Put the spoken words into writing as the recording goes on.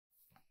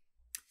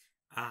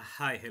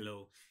Hi,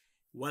 hello.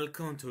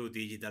 Welcome to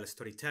Digital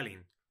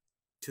Storytelling.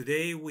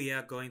 Today we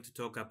are going to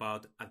talk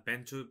about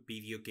adventure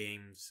video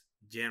games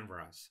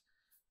genres.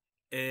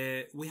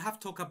 We have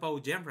talked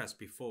about genres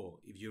before,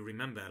 if you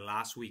remember,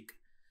 last week.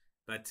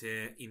 But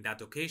in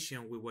that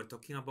occasion, we were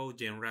talking about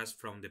genres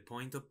from the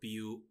point of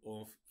view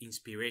of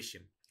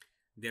inspiration,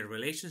 the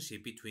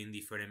relationship between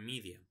different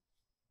media.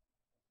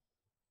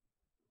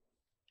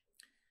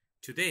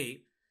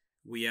 Today,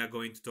 we are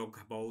going to talk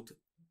about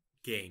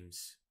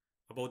games,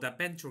 about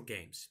adventure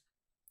games.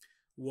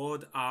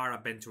 What are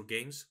adventure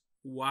games?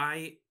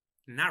 Why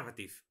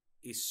narrative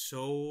is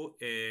so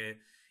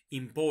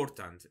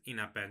important in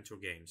adventure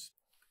games?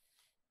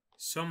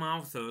 Some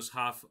authors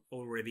have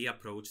already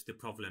approached the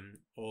problem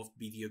of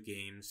video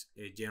games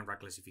genre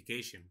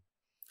classification.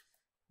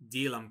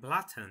 Deal and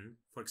Platten,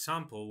 for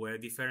example, were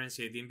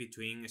differentiating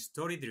between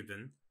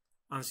story-driven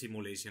and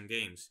simulation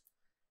games.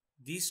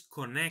 This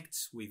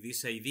connects with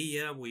this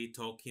idea we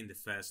talked in the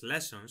first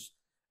lessons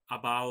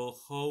about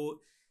how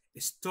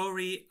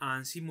story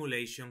and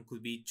simulation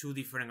could be two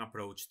different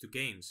approaches to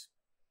games.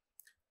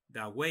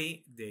 That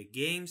way, the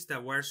games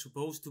that were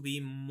supposed to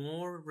be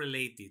more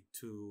related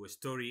to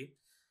story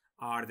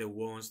are the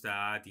ones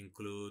that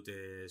include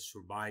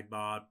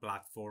survival,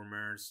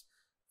 platformers,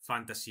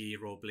 fantasy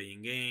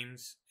role-playing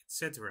games,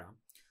 etc.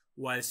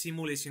 While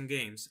simulation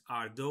games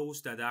are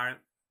those that are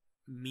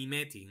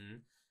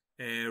mimicking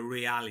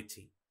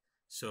reality.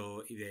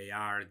 So they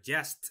are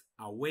just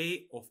a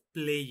way of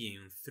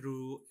playing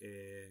through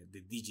the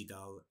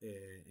digital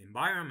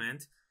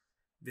environment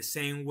the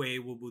same way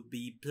we would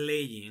be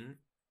playing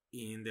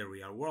in the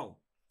real world.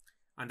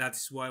 And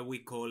that's why we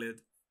call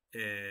it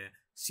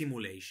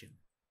simulation.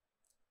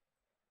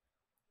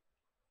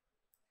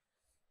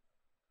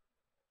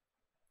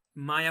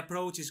 My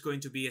approach is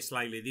going to be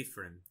slightly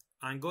different.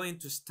 I'm going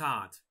to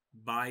start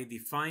by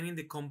defining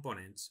the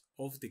components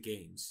of the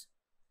games.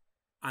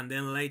 And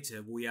then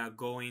later we are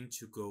going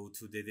to go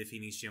to the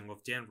definition of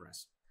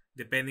genres,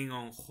 depending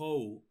on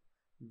how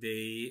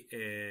they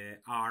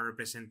are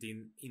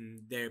representing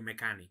in their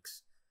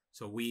mechanics.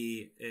 So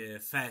we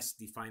first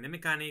define the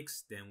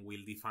mechanics, then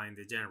we'll define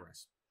the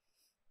genres.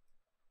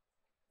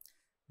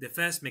 The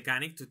first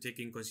mechanic to take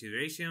in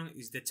consideration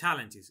is the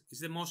challenges.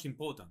 It's the most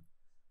important.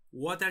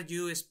 What are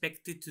you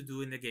expected to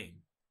do in the game?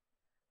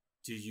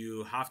 Do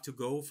you have to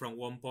go from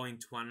one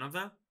point to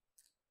another?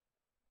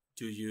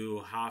 Do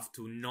you have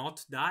to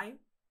not die?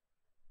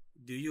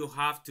 Do you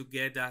have to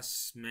get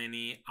as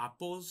many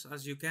apples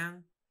as you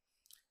can?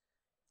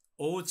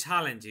 All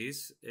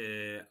challenges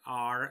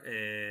are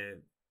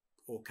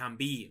or can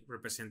be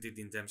represented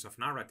in terms of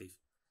narrative.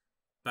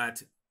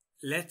 But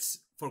let's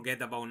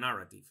forget about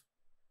narrative.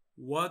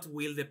 What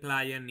will the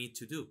player need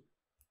to do?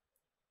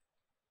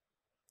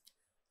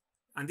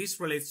 And this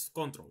relates to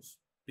controls,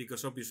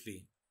 because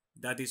obviously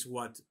that is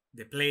what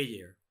the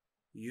player,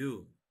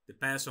 you, the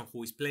person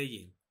who is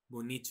playing,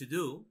 will need to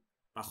do,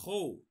 but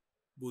how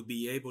would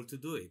be able to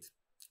do it?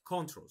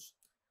 Controls.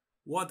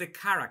 What the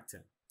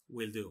character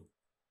will do.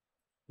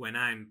 When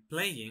I'm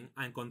playing,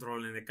 I'm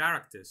controlling the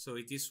character, so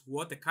it is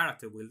what the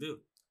character will do.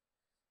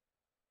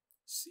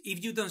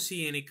 If you don't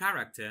see any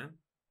character,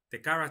 the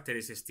character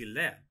is still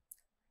there.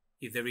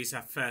 If there is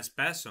a first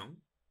person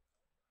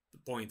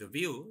point of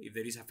view, if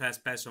there is a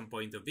first person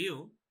point of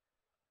view,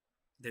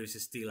 there is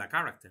still a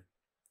character.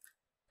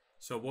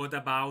 So what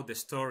about the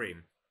story?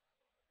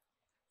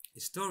 The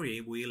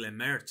story will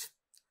emerge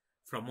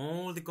from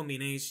all the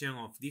combination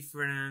of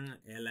different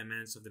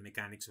elements of the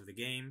mechanics of the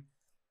game,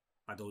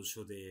 but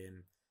also the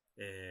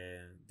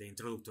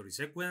introductory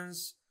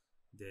sequence,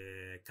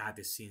 the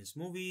cutscenes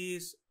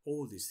movies,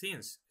 all these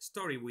things.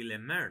 Story will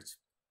emerge.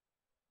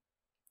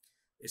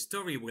 A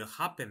story will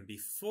happen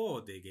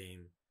before the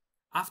game,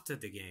 after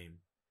the game.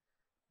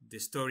 The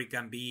story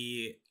can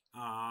be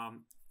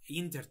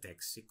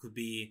intertext. It could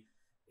be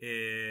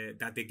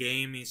that the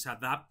game is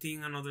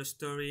adapting another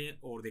story,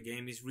 or the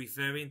game is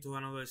referring to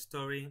another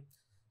story.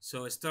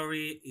 So a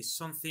story is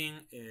something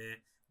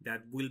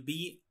that will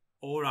be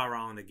all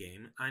around the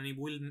game, and it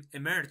will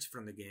emerge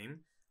from the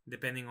game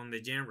depending on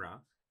the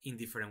genre in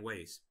different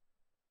ways.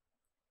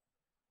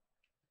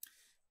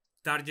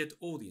 Target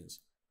audience.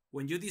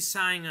 When you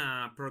design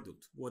a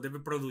product, whatever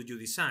product you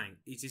design,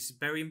 it is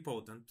very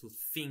important to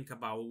think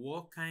about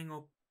what kind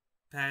of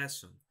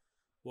person,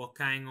 what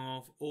kind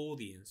of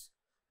audience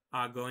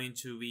are going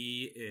to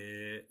be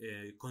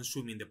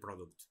consuming the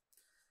product.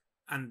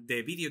 And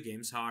the video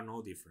games are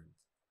no different.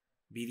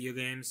 Video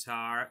games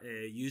are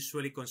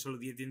usually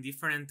consolidating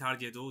different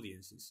target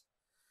audiences.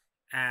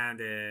 And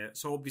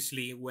so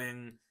obviously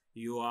when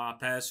you are a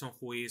person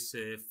who is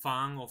a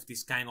fan of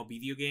this kind of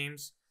video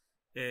games,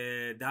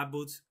 that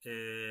would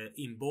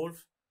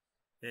involve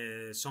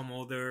some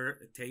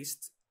other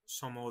taste,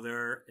 some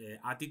other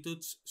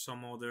attitudes,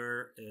 some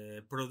other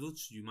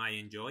products you might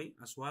enjoy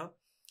as well.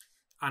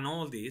 And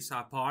all these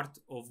are part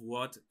of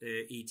what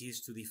it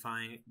is to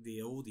define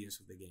the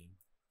audience of the game.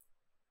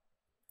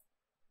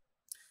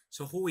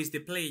 So who is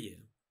the player?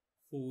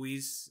 Who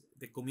is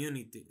the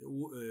community?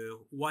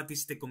 What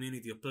is the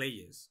community of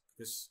players?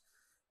 Because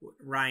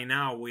right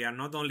now we are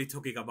not only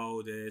talking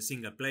about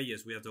single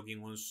players, we are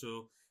talking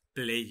also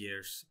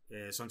players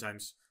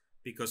sometimes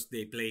because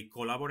they play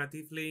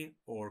collaboratively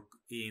or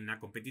in a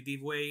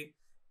competitive way,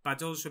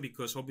 but also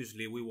because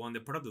obviously we want the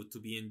product to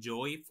be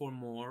enjoyed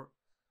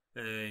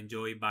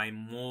by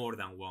more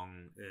than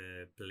one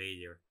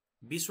player.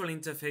 Visual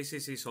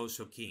interfaces is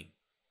also key.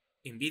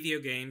 In video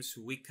games,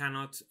 we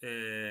cannot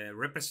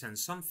represent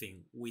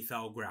something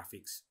without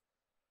graphics,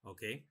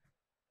 okay?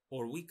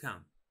 Or we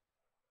can.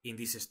 In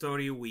this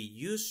story, we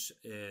use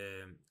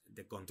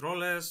the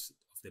controllers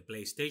of the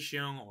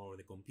PlayStation or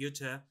the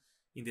computer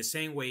in the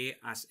same way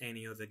as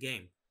any other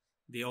game.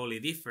 The only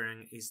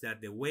difference is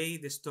that the way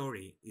the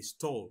story is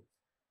told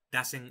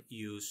doesn't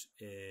use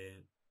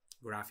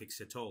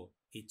graphics at all.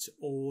 It's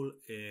all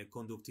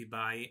conducted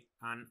by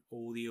an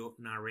audio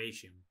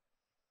narration.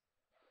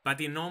 But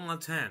in normal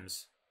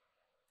terms,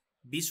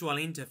 visual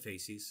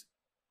interfaces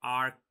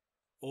are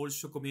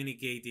also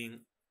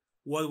communicating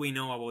what we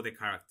know about the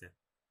character.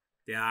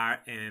 They are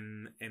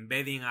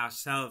embedding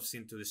ourselves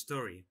into the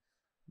story.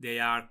 They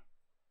are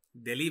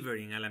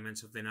delivering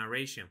elements of the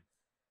narration.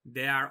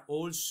 They are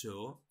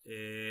also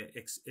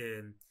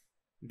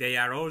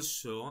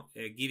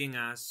giving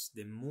us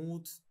the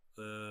mood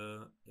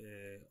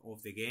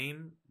of the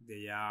game.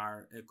 They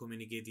are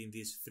communicating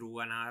this through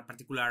a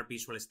particular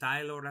visual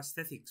style or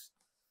aesthetics.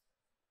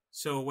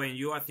 So when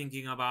you are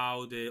thinking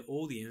about the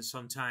audience,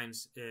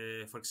 sometimes,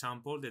 for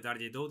example, the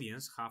target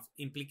audience have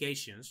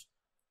implications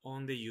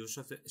on the use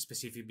of the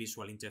specific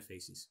visual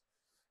interfaces.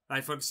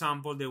 Like, for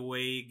example, the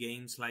way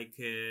games like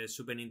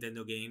Super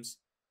Nintendo games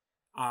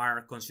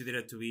are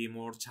considered to be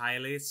more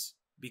childish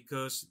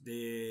because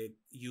the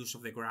use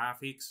of the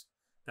graphics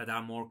that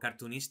are more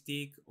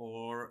cartoonistic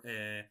or,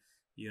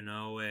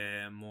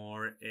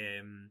 more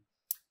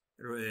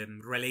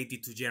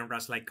related to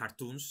genres like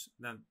cartoons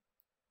that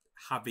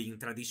have been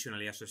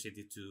traditionally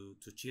associated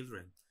to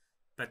children.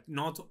 But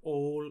not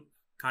all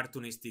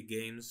cartoonistic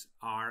games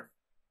are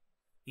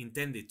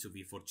intended to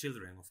be for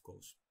children, of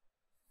course.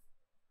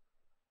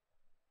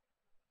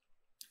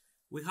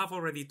 We have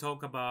already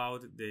talked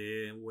about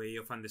the way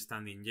of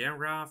understanding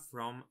genre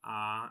from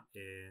a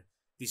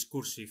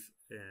discursive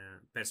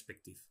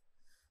perspective.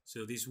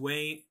 So this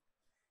way,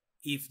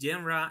 if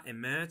genre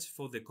emerges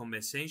for the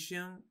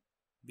conversation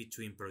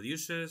between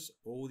producers,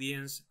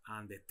 audience,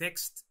 and the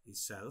text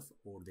itself,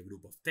 or the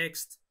group of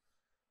text,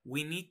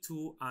 we need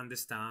to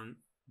understand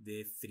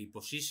the three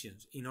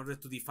positions in order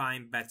to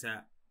define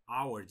better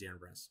our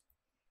genres.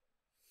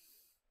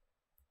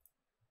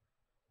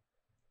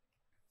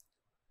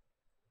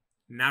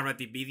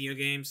 Narrative video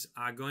games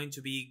are going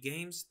to be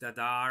games that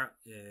are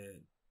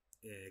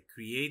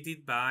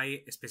created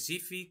by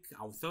specific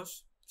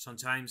authors,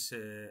 sometimes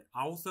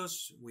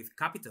authors with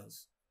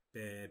capitals,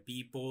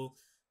 people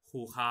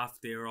who have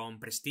their own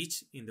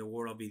prestige in the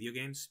world of video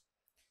games.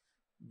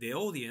 The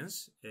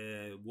audience,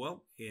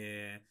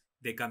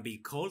 they can be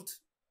cult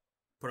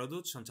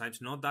products,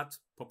 sometimes not that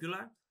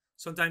popular.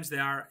 Sometimes they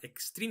are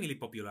extremely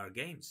popular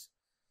games.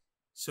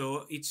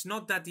 So it's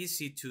not that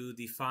easy to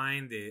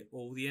define the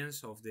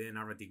audience of the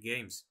narrative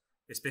games,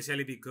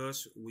 especially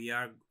because we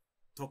are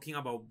talking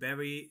about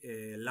very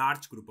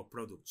large group of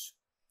products.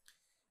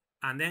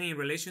 And then in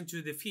relation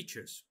to the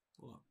features,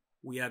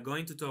 we are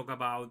going to talk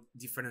about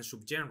different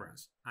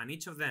subgenres, and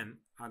each of them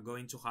are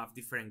going to have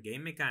different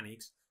game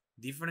mechanics,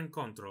 different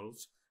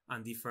controls,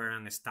 and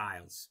different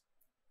styles.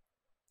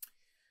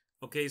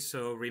 Okay,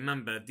 so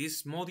remember,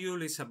 this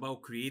module is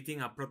about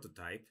creating a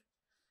prototype,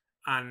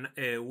 and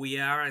we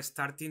are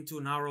starting to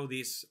narrow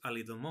this a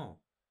little more.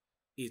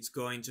 It's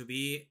going to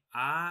be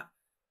a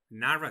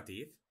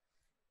narrative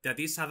that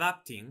is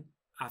adapting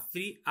a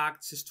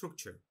 3-act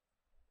structure.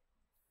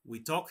 We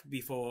talked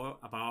before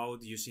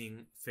about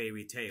using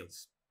fairy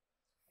tales.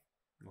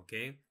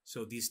 Okay,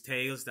 so these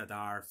tales that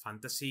are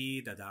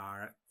fantasy, that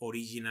are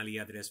originally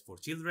addressed for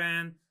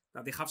children,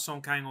 that they have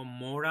some kind of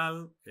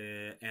moral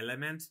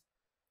element.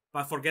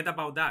 But forget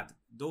about that.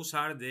 Those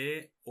are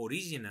the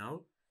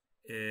original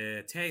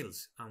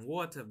tales. And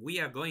what we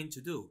are going to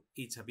do,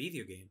 it's a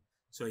video game.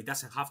 So it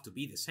doesn't have to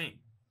be the same.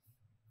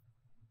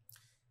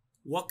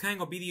 What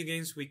kind of video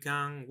games we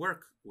can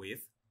work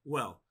with?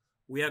 Well,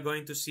 we are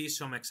going to see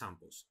some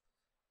examples.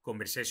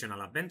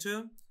 Conversational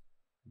adventure,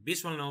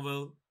 visual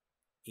novel,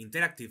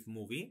 interactive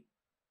movie,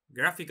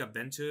 graphic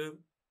adventure,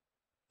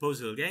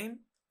 puzzle game,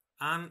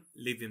 and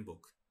living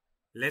book.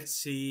 Let's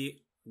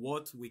see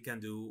what we can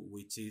do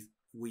with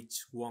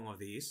which one of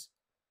these.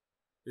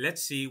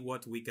 Let's see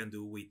what we can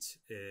do with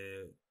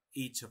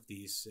each of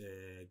these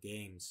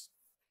games.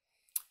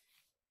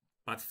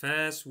 But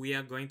first, we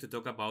are going to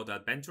talk about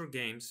adventure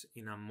games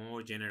in a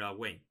more general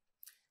way.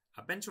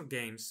 Adventure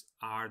games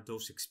are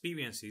those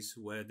experiences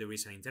where there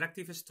is an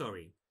interactive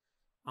story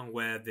and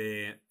where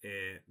the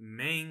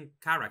main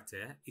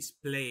character is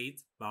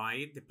played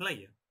by the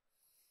player.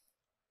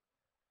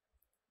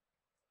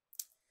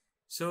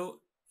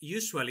 So,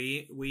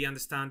 usually, we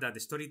understand that the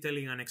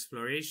storytelling and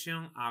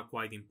exploration are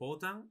quite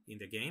important in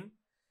the game.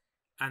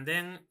 And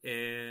then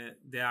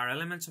there are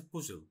elements of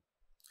puzzle.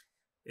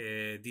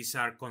 These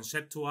are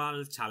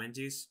conceptual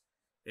challenges,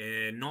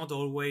 not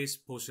always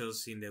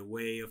puzzles in the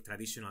way of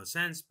traditional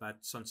sense, but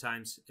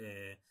sometimes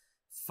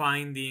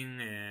finding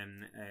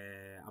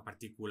a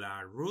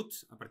particular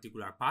route, a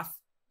particular path,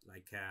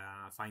 like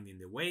finding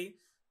the way,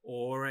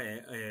 or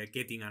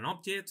getting an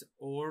object,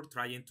 or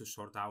trying to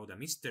sort out a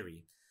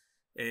mystery.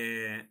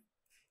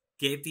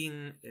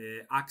 Getting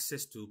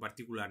access to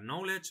particular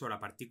knowledge or a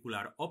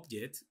particular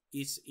object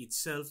is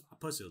itself a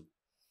puzzle.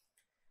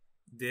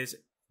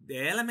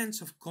 The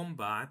elements of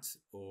combat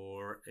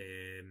or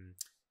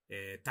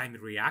time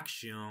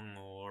reaction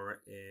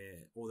or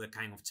other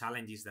kind of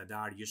challenges that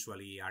are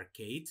usually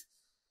arcade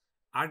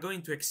are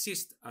going to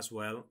exist as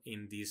well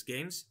in these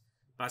games,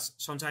 but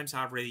sometimes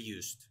are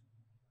reused.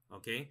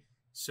 Okay,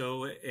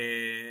 so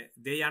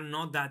they are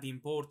not that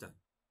important.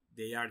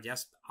 They are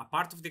just a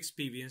part of the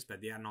experience,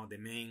 but they are not the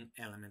main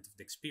element of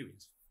the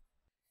experience.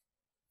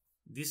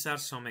 These are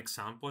some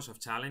examples of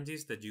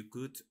challenges that you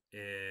could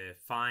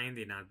find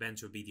in an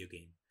adventure video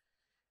game.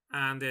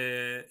 And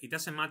it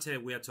doesn't matter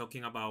if we are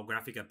talking about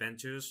graphic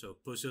adventures or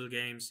puzzle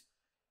games,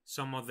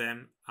 some of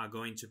them are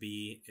going to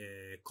be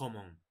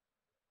common.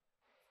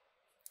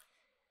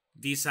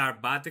 These are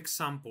bad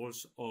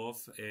examples of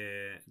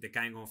the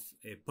kind of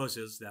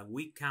puzzles that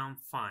we can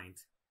find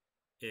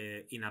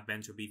in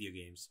adventure video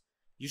games.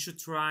 You should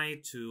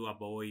try to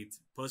avoid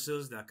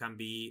puzzles that can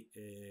be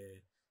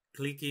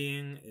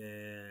clicking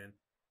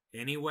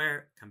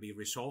anywhere, can be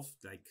resolved,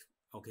 like,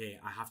 okay,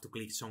 I have to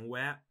click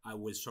somewhere, I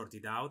will sort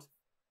it out.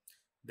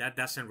 That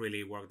doesn't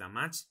really work that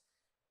much.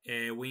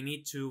 We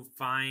need to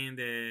find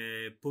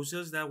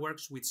puzzles that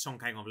works with some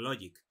kind of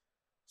logic.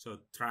 So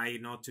try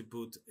not to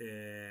put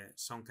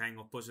some kind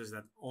of puzzles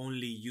that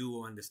only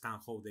you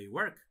understand how they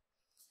work.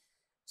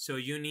 So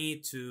you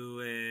need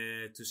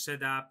to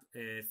set up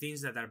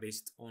things that are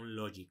based on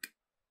logic.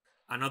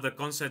 Another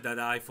concept that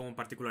I found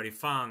particularly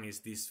fun is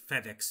these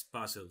FedEx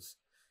puzzles.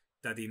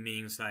 That it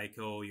means like,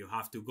 oh, you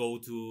have to go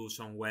to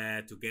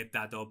somewhere to get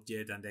that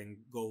object and then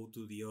go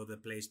to the other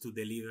place to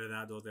deliver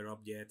that other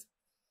object.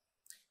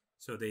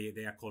 So they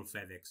are called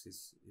FedEx.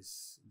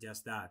 It's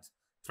just that.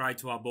 Try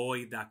to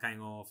avoid that kind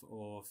of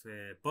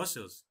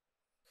puzzles.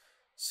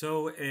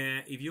 So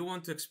if you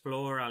want to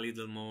explore a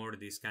little more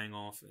this kind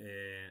of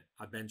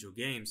adventure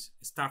games,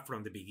 start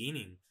from the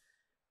beginning.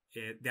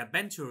 The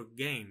adventure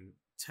game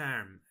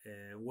term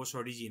was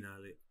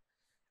originally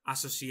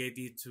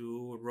associated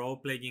to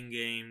role-playing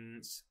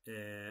games,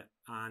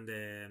 and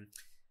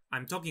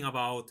I'm talking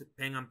about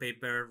pen and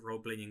paper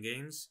role-playing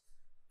games,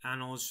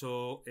 and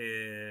also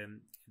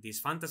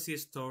these fantasy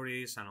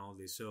stories and all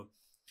this. So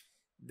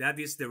that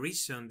is the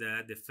reason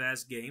that the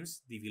first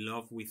games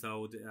developed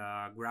without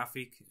a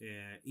graphic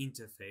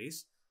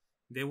interface.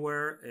 They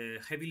were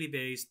heavily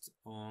based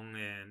on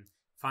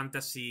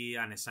fantasy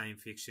and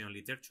science fiction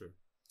literature.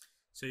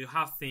 So you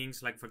have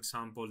things like, for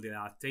example, the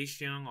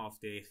adaptation of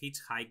the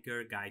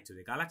Hitchhiker Guide to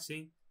the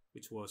Galaxy,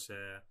 which was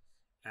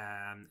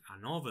a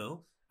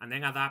novel, and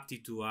then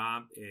adapted to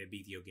a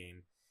video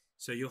game.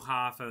 So you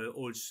have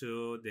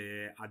also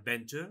the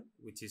adventure,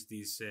 which is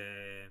this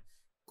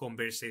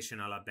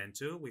conversational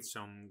adventure with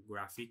some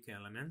graphic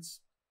elements.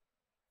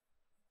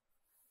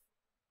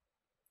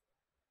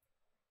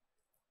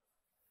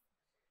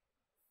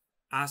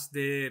 As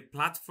the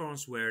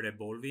platforms were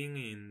evolving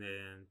in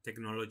the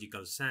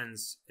technological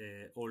sense,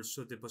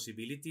 also the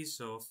possibilities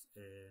of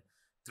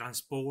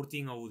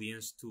transporting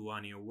audience to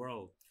a new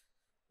world.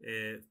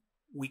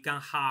 We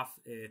can have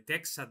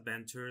text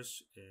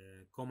adventures,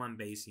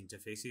 command-based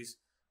interfaces,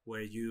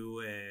 where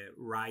you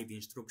write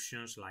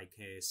instructions like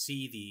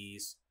see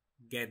this,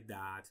 get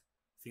that,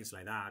 things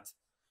like that.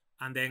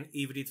 And then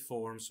hybrid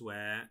forms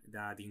where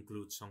that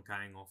includes some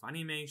kind of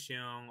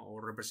animation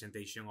or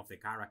representation of the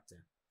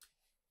character.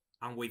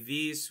 And with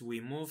this, we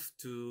move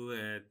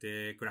to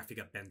the graphic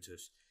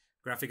adventures.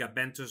 Graphic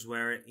adventures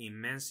were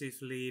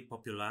immensely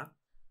popular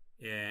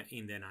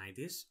in the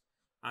 90s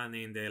and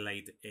in the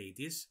late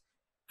 80s.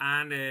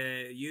 And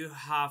you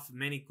have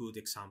many good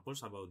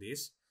examples about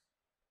this.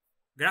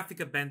 Graphic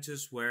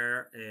adventures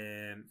were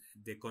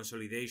the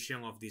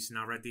consolidation of these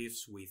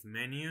narratives with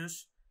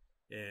menus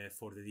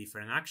for the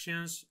different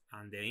actions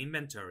and the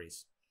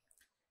inventories.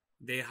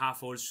 They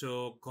have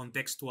also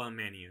contextual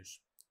menus.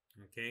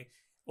 Okay.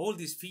 All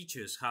these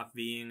features have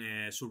been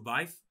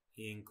survived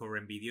in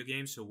current video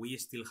games, so we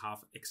still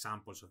have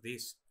examples of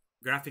this.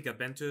 Graphic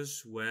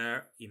adventures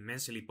were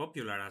immensely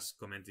popular, as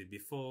commented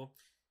before.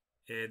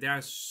 There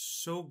are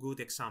so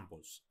good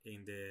examples.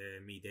 In the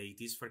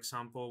mid-80s, for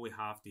example, we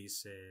have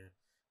this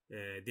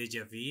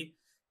Deja Vu,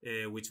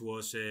 which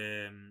was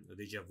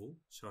Deja Vu,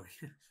 sorry,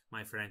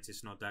 my French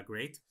is not that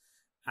great.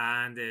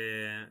 And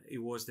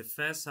it was the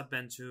first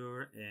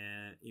adventure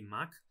in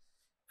Mac,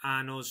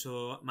 and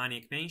also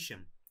Maniac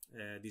Mansion.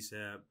 This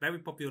very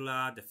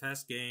popular, the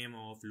first game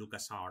of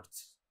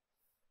LucasArts.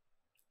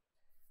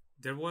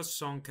 There was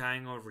some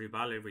kind of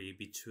rivalry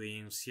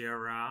between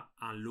Sierra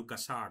and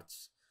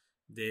LucasArts,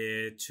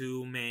 the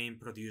two main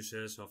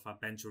producers of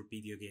adventure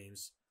video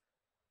games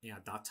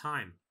at that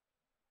time.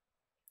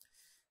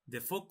 The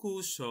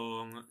focus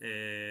on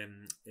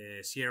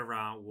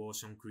Sierra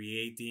was on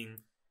creating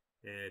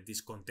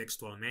these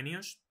contextual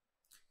menus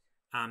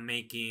and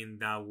making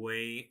that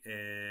way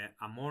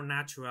a more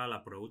natural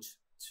approach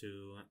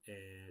to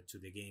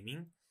the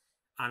gaming,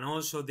 and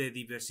also the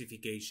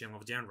diversification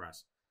of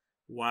genres.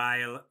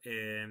 While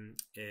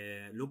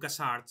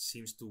LucasArts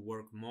seems to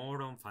work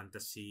more on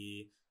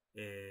fantasy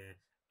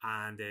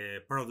and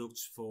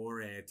products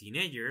for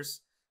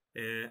teenagers,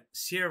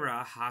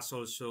 Sierra has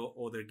also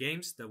other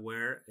games that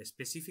were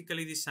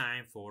specifically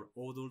designed for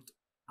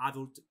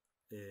adult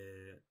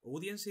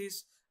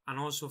audiences and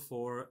also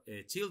for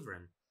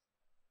children.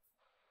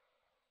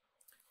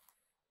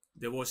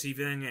 There was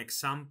even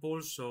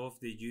examples of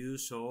the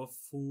use of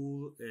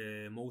full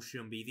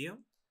motion video,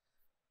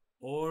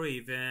 or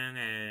even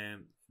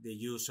the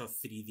use of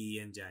 3D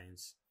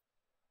engines.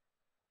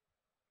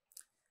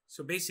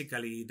 So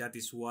basically, that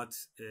is what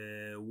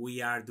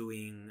we are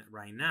doing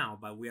right now,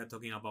 but we are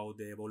talking about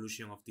the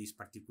evolution of this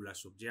particular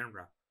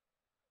subgenre.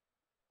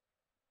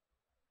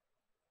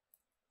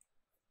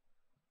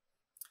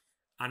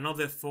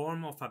 Another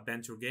form of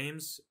adventure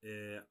games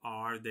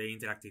are the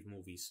interactive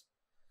movies.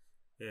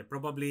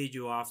 Probably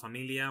you are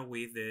familiar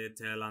with the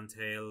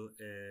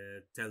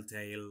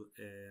Telltale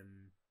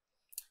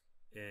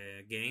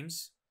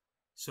games.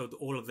 So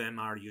all of them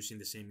are using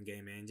the same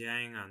game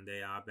engine, and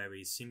they are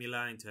very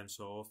similar in terms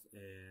of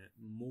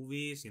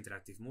movies,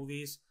 interactive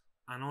movies,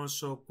 and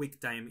also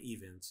quick time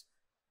events.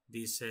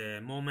 These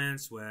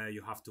moments where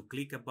you have to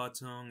click a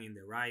button in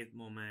the right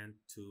moment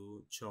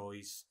to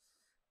choose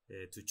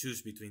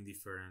between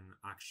different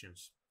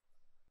actions.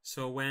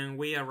 So when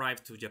we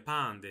arrive to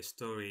Japan, the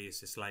story is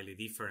slightly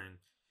different.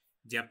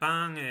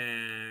 Japan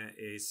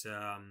is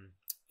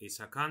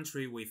a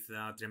country with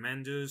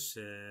tremendous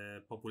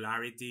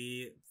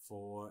popularity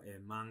for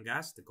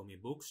mangas, the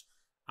comic books,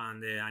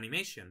 and the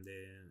animation,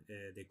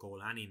 they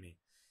call anime.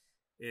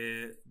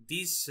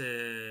 These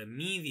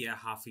media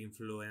have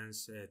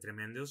influenced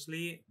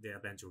tremendously the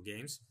adventure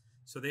games.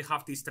 So they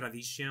have this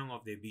tradition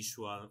of the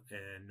visual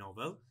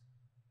novel.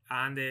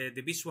 And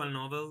the visual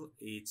novel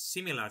is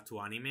similar to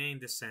anime in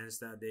the sense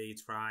that they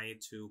try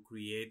to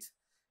create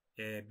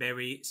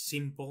very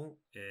simple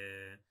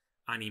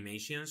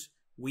animations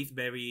with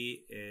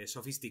very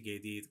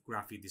sophisticated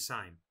graphic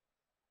design.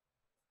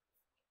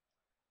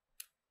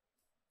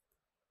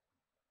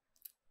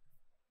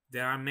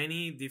 There are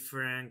many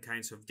different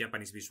kinds of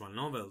Japanese visual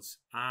novels,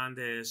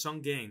 and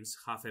some games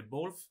have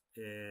evolved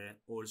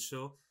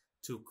also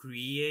to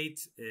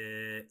create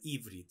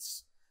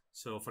hybrids.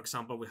 So, for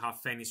example, we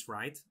have Phoenix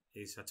Wright,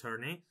 is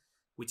Attorney,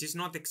 which is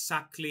not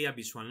exactly a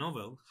visual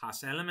novel,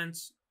 has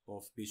elements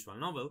of visual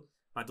novel,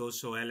 but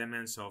also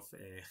elements of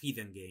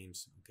hidden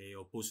games, okay,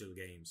 or puzzle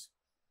games.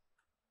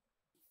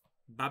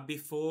 But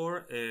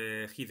before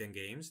hidden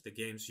games, the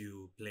games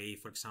you play,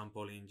 for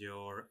example, in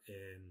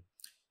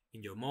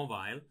your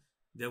mobile,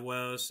 there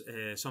was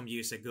some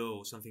years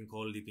ago something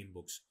called living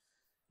books.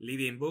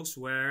 Living books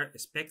were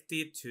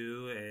expected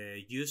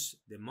to use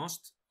the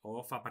most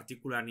of a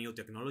particular new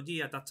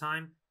technology at that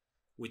time,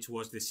 which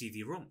was the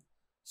CD-ROM.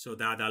 So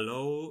that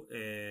allowed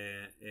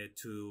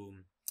to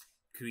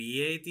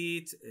create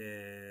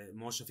it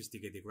more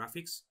sophisticated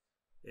graphics,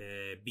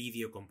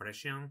 video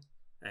compression,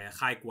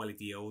 high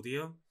quality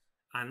audio,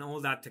 and all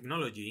that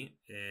technology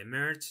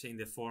merged in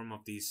the form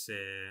of these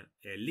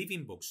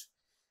living books.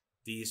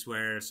 These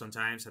were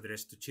sometimes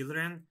addressed to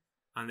children,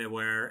 and they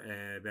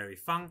were very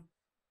fun,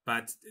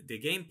 but the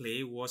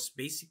gameplay was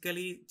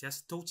basically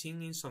just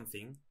touching in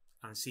something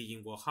and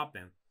seeing what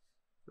happened,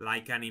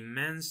 like an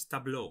immense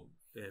tableau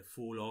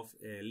full of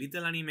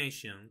little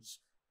animations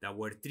that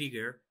were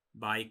triggered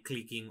by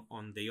clicking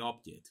on the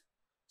object.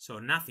 So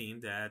nothing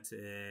that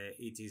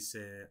it is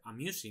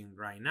amusing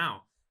right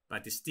now,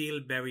 but still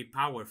very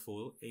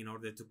powerful in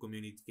order to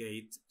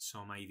communicate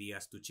some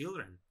ideas to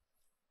children.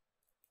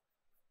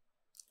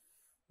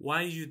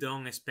 Why you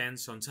don't spend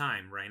some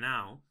time right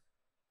now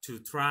to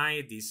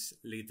try this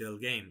little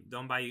game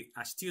done by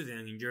a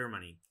student in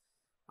Germany?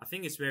 I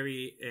think it's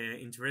very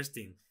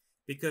interesting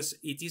because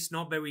it is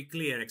not very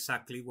clear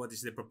exactly what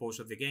is the purpose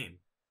of the game.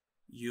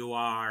 You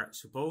are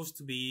supposed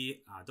to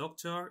be a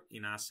doctor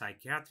in a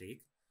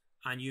psychiatric,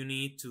 and you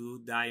need to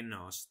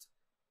diagnose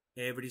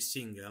every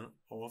single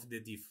of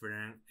the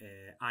different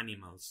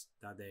animals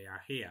that they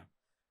are here,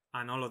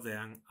 and all of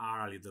them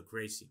are a little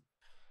crazy.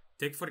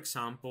 Take, for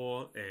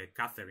example,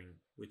 Catherine,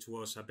 which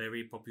was a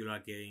very popular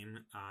game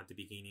at the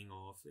beginning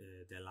of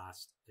the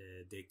last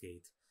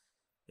decade.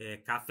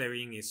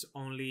 Catherine is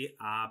only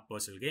a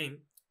puzzle game,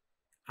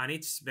 and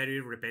it's very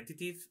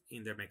repetitive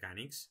in their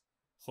mechanics.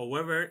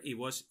 However, it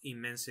was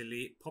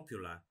immensely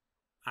popular,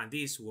 and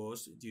this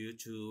was due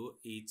to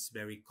its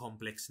very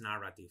complex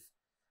narrative,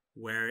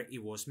 where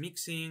it was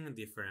mixing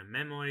different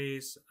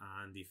memories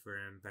and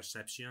different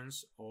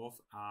perceptions of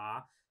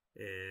a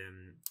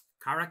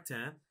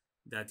character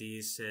that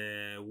is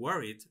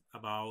worried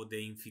about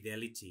the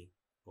infidelity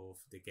of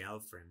the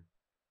girlfriend.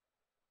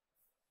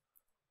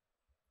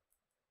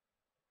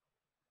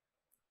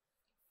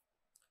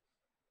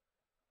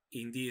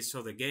 in this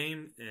other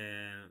game,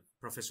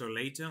 Professor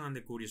Layton and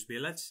the Curious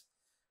Village,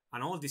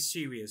 and all this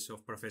series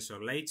of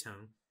Professor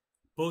Layton,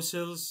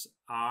 puzzles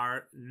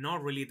are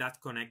not really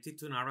that connected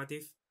to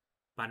narrative,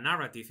 but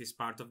narrative is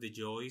part of the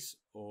joys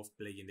of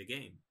playing the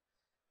game.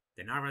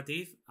 The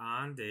narrative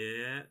and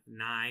the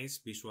nice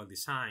visual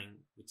design,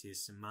 which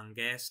is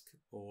mangesque,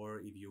 or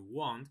if you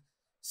want,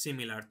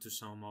 similar to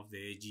some of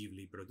the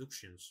Ghibli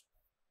productions.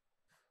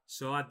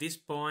 So at this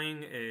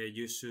point,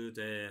 you should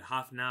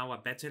have now a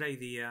better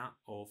idea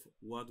of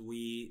what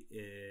we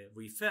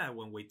refer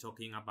when we're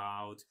talking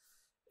about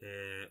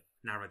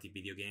narrative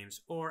video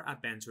games or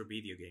adventure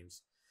video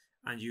games.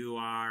 And you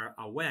are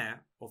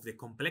aware of the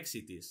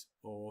complexities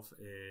of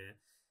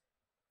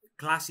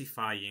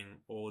classifying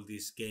all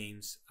these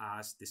games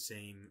as the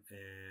same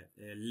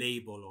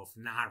label of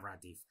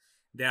narrative.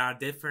 There are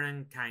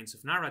different kinds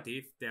of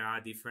narrative, there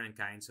are different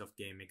kinds of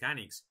game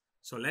mechanics.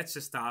 So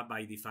let's start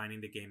by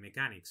defining the game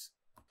mechanics.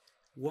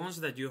 Once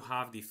that you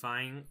have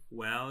defined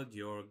well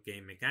your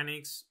game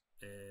mechanics,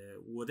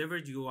 whatever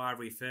you are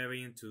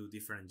referring to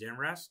different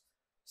genres,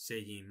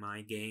 saying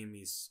my game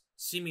is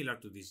similar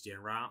to this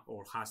genre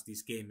or has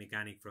this game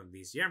mechanic from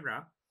this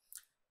genre,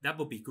 that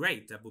would be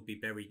great, that would be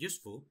very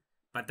useful,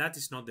 but that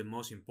is not the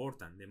most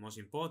important. The most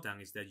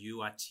important is that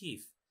you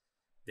achieve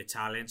the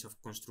challenge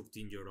of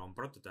constructing your own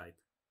prototype.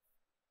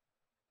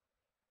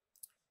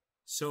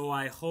 So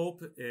I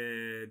hope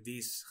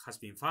this has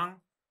been fun.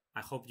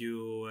 I hope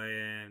you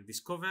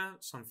discover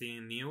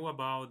something new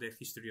about the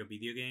history of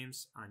video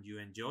games and you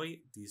enjoy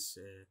this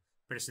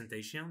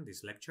presentation,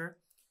 this lecture.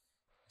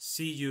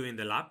 See you in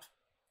the lab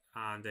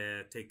and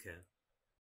take care.